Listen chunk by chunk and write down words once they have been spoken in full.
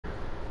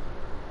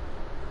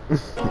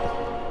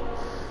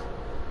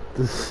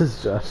This is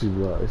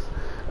Joshyblogz.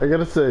 I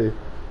gotta say,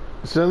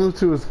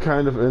 Shenmue II is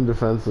kind of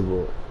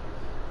indefensible.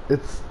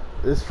 It's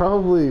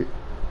probably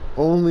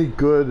only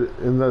good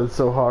in that it's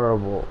so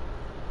horrible.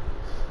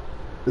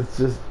 It's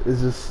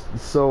just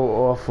so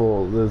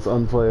awful that it's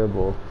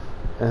unplayable,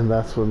 and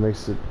that's what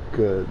makes it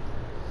good.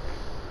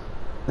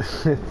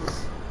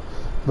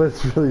 But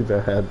it's really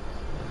bad.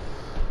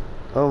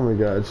 Oh my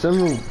god,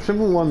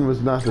 Shenmue 1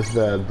 was not this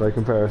bad by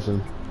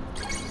comparison.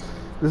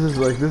 This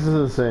is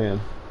insane.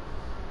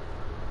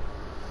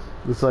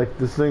 It's like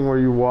this thing where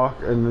you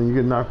walk and then you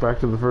get knocked back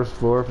to the first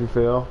floor if you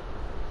fail.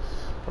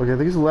 Okay, I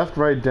think it's left,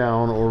 right,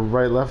 down, or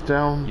right, left,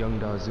 down. Young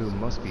Dazu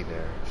must be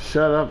there.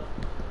 Shut up.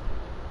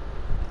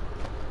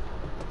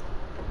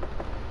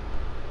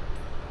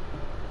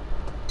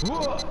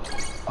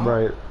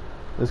 Right.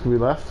 This can be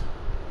left.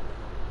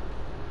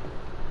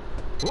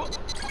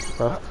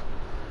 Left.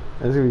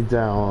 And it's gonna be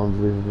down,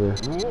 unbelievably.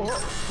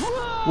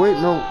 Wait,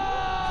 no.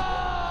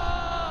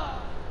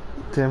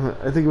 Damn it.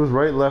 I think it was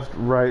right, left,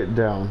 right,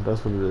 down.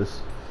 That's what it is.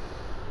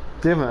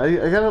 Damn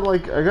it. I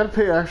gotta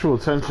pay actual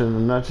attention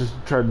and not just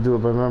try to do it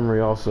by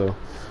memory also.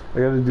 I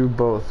gotta do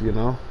both, you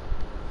know?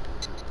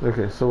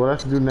 Okay, so what I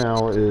have to do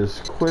now is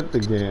quit the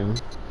game.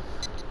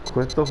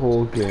 Quit the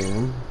whole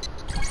game.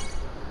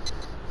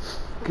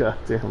 God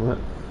damn it.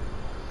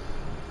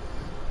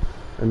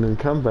 And then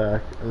come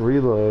back and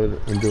reload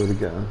and do it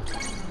again.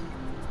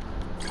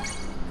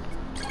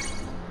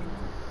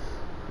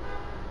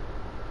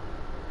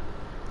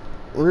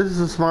 Well, this is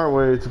a smart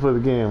way to play the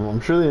game.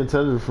 I'm sure they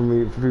intended for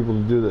people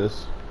to do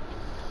this.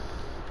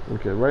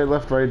 Okay, right,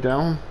 left, right,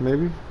 down,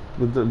 maybe?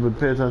 But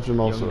pay attention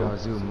also. Young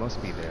Dazu must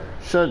be there.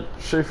 Shut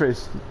your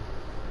face.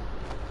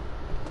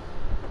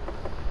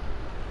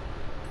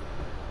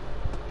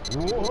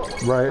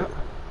 Right.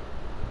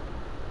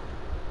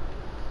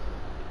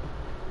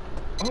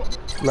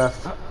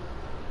 Left.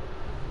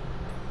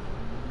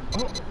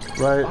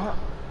 Right.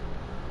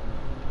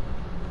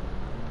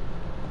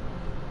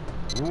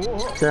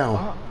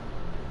 Down.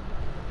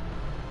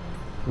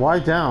 Why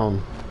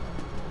down?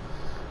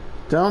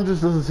 Down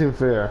just doesn't seem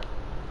fair.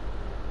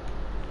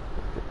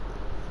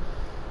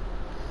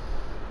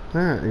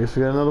 Alright, I guess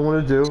we got another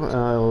one to do.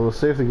 We'll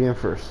save the game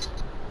first.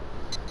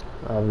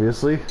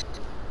 Obviously.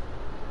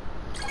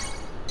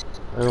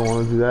 I don't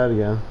want to do that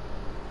again.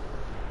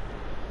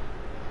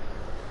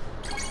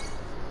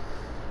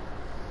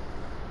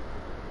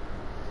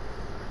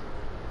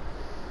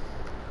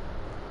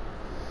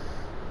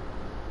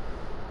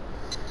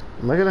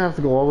 Am I gonna have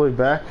to go all the way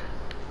back?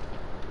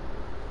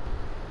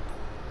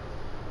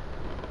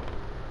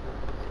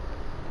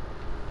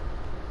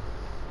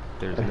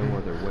 There's no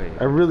other way.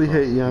 I really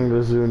hate Young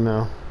Dazu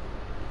now.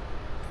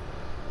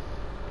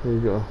 Here you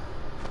go.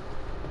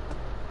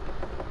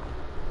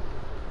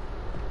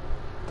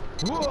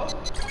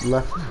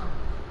 Left.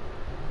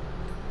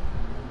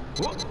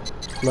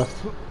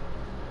 Left.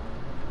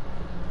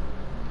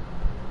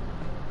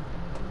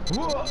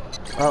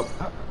 Up.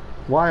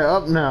 Why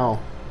up now?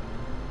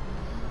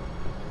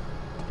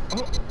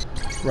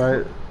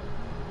 Right.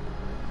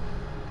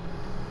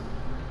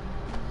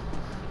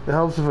 It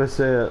helps if I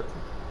say it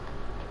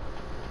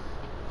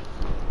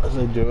as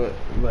I do it.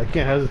 I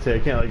can't hesitate. I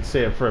can't like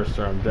say it first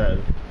or I'm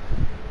dead.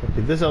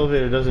 Okay, this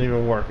elevator doesn't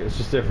even work. It's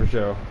just there for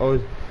show. Oh,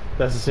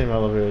 that's the same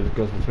elevator that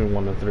goes between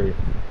 1 and 3.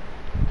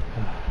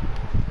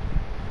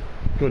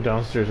 Go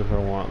downstairs if I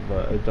want,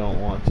 but I don't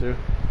want to.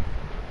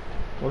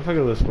 What if I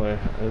go this way?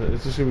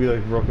 It's just gonna be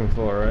like broken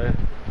floor, right?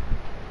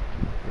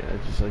 Yeah,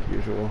 just like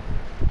usual.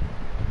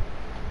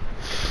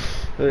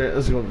 Alright,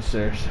 let's go up the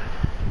stairs.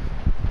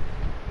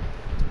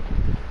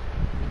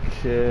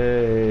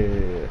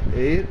 Okay,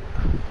 8.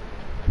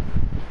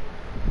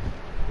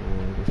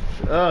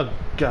 Oh,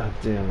 god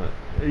damn it.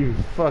 Are you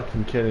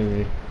fucking kidding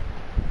me?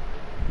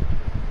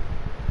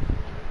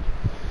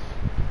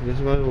 I guess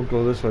I might as well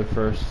go this way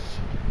first.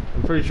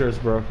 I'm pretty sure it's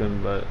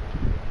broken, but...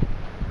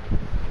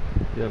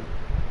 Yep.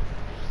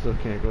 Still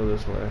can't go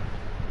this way.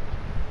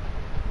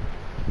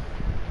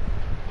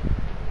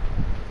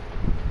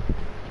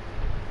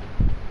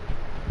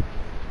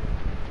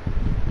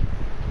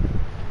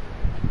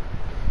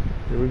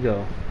 Here we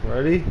go.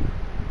 Ready?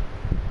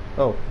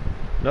 Oh.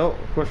 No,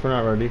 of course we're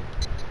not ready.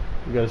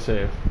 We gotta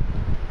save.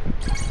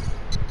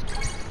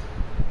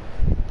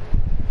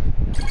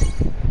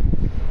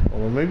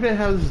 Well, maybe I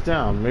have this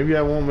down. Maybe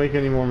I won't make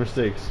any more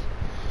mistakes.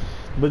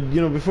 But,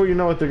 you know, before you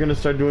know it, they're gonna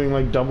start doing,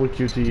 like, double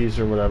QTEs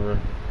or whatever.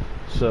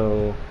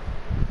 So,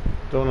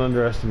 don't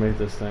underestimate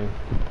this thing.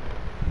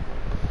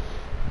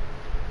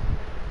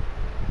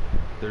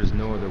 There's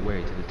no other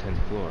way to the 10th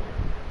floor.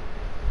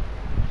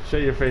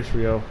 Shut your face,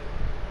 Rio.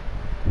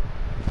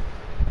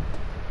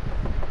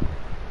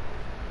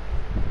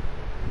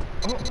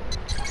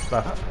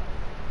 Left.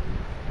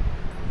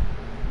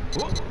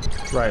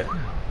 Right.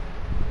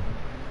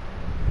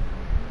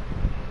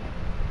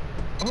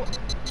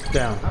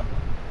 Down.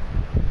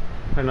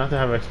 Try not to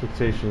have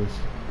expectations.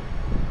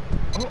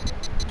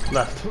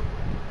 Left.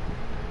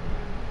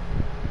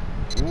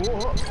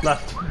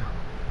 Left.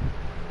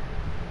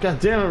 God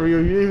damn it, Ryu,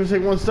 you didn't even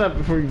take one step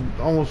before you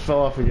almost fell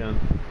off again.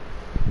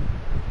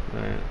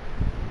 Alright.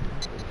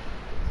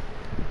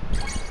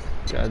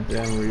 God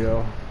damn,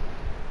 Ryu.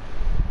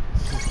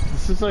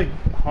 This is like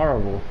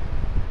horrible.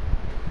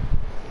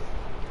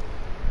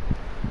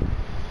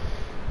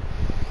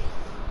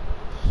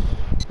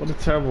 What a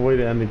terrible way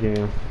to end the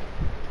game.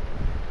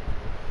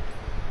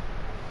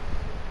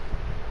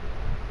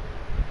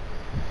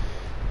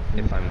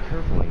 If I'm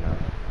careful enough,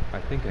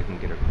 I think I can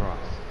get across.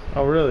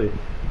 Oh, really?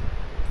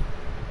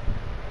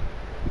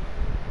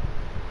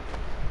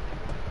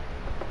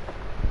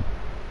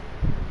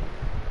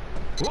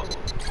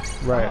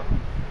 Right.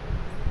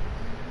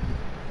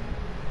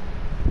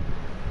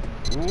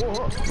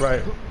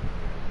 Right.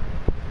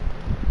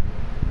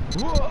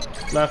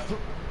 Left.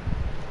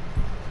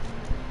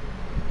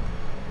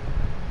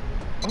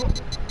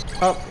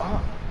 Up.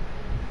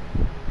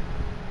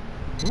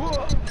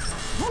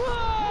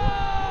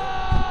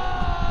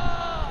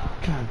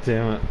 God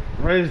damn it.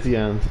 Right at the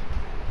end.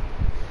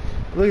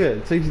 Look at it.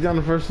 It takes you down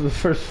to the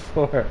first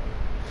floor.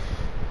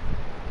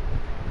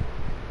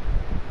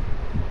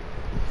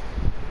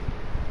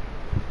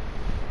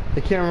 I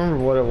can't remember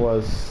what it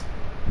was.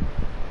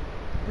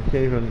 I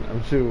can't even.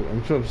 I'm too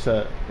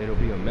upset. It'll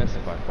be a mess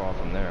if I fall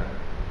from there.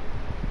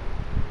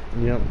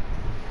 Yep.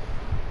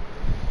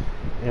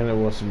 And it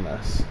was a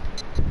mess.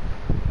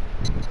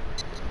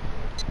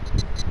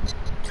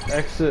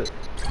 Exit.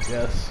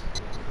 Yes.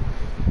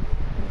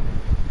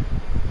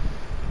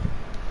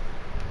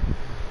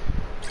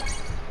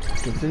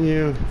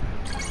 Continue.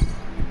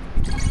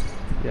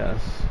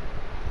 Yes.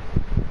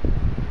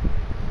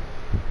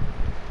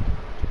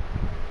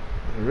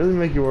 They really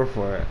make you work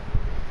for it.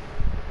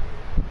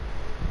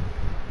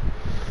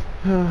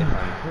 If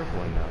I'm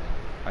careful enough,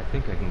 I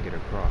think I can get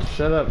across.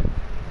 Shut up.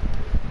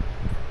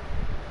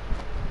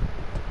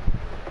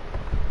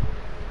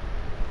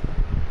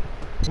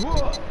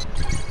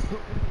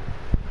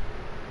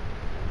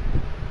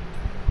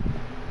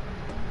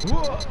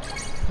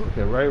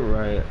 Okay,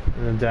 right.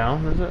 And then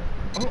down, is it?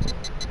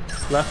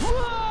 Left.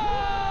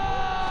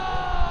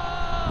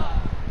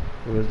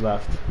 It was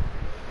left.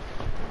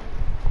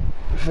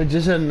 If I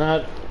just had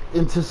not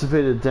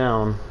anticipated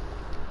down,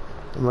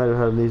 I might have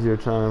had an easier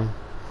time.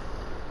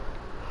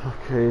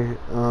 Okay,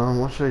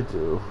 what should I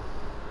do?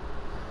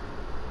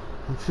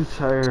 I'm too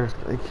tired.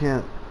 I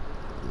can't.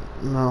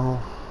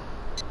 No.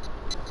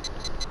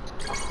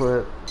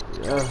 Quit.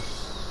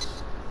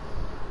 Yes.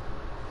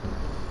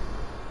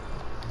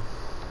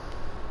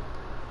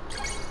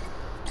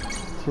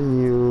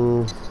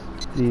 Continue.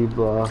 D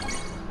block.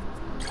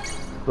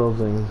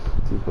 Building.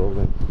 D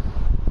building.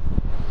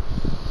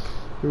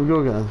 Here we go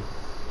again.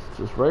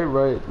 Just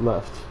right,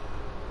 left.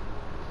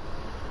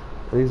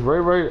 He's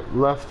right,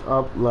 left,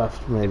 up,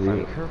 left, maybe. If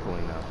I'm careful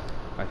enough,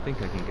 I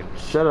think I can get.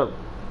 Shut up.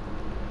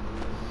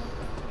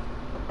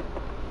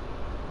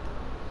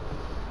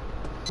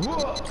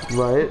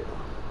 Right.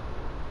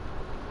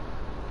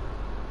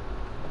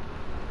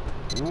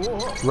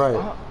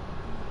 Right.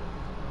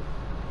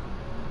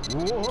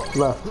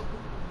 Left.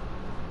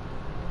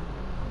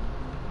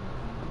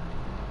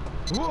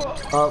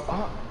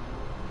 Up.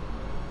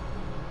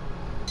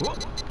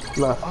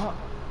 Left.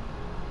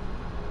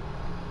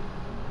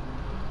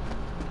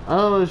 I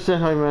don't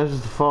understand how he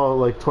manages to fall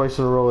like twice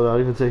in a row without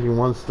even taking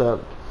one step.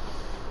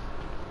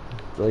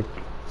 Like,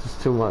 it's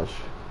just too much.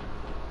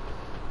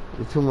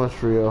 You're too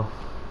much, Rio.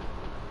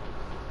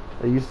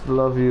 I used to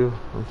love you.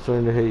 I'm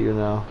starting to hate you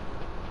now.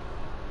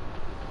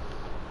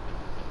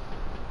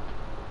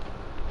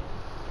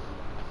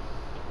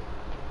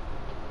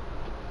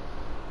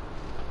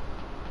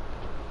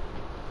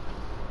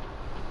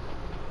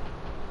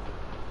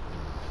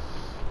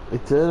 I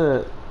did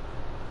it.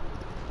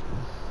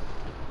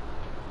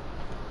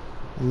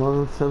 I'm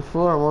on the 10th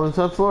floor. I'm on the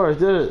 10th floor. I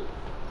did it.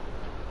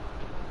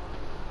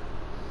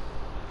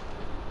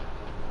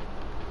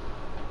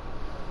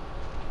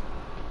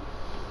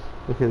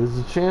 Okay, there's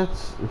a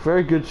chance, a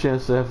very good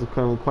chance that I have to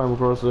climb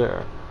across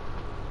there.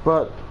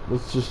 But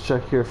let's just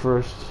check here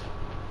first.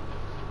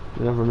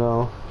 You never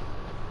know.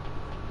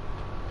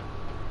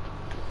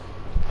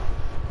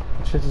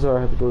 Chances are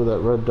I have to go to that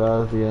red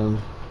dot at the end.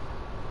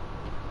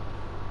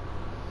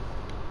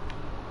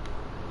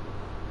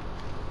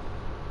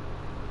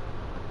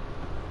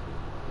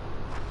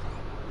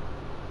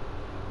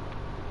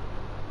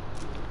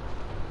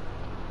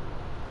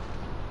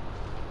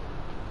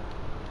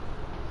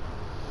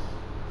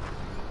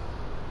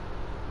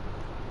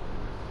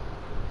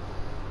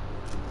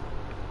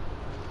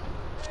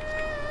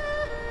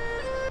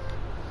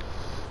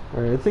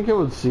 Alright, I think I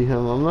would see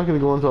him. I'm not going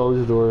to go into all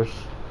these doors.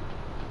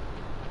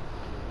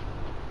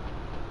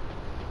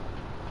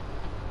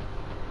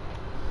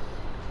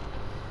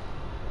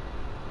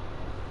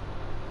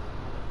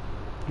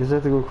 Guess I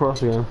have to go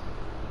across again.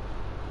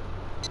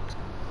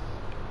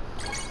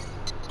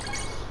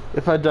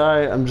 If I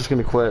die, I'm just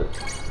going to quit.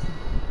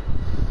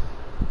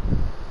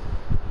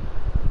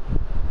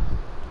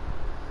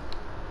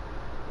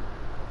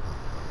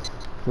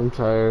 I'm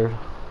tired.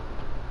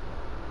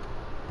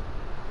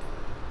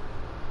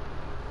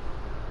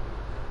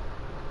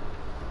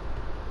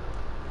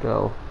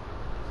 Go.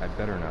 I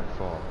better not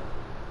fall.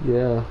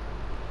 Yeah.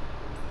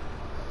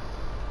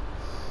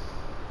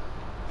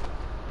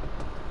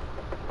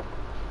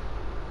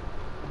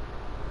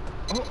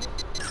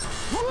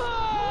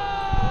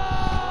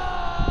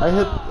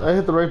 I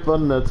hit the right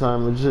button that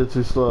time. I just hit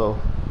too slow.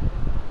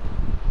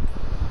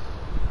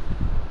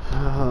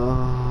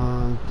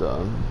 I'm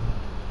done.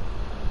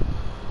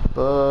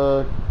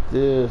 Fuck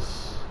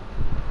this.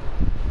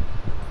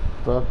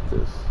 Fuck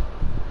this.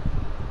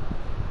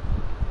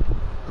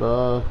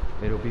 Fuck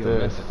It'll be a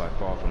mess if I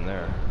fall from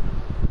there.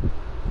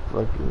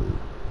 Fucking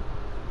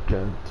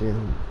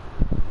goddamn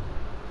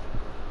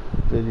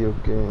video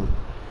game.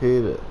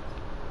 Hate it.